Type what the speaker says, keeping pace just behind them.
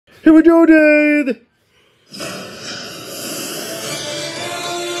Here we go, Dave.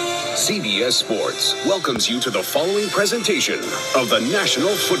 CBS Sports welcomes you to the following presentation of the National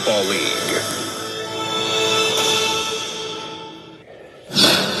Football League.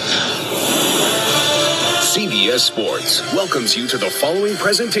 CBS Sports welcomes you to the following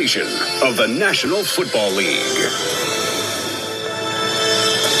presentation of the National Football League.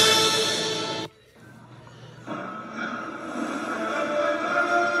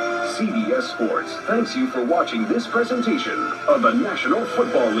 CBS Sports thanks you for watching this presentation of the National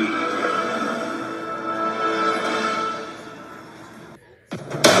Football League.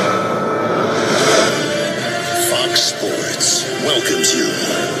 Fox Sports welcomes you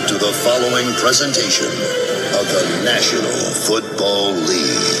to the following presentation of the National Football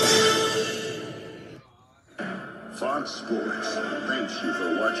League. Fox Sports thanks you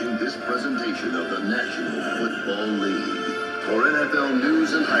for watching this presentation of the National Football League. For NFL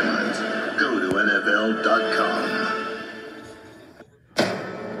news and highlights, go to NFL.com.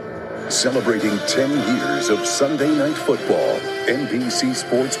 Celebrating 10 years of Sunday Night Football, NBC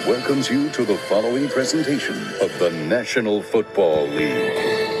Sports welcomes you to the following presentation of the National Football League.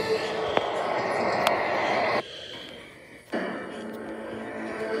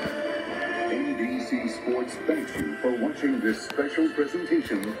 NBC Sports thanks you for watching this special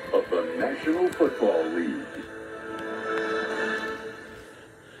presentation of the National Football League.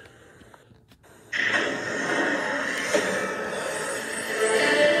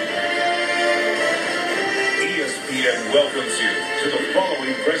 ESPN welcomes you to the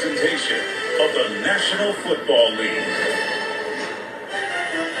following presentation of the National Football League.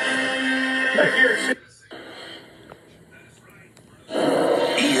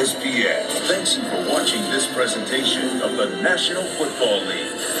 ESPN thanks you for watching this presentation of the National Football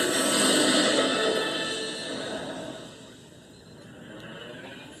League.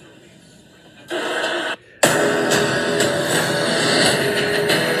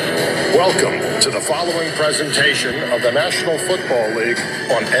 Welcome to the following presentation of the National Football League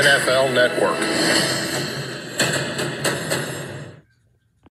on NFL Network.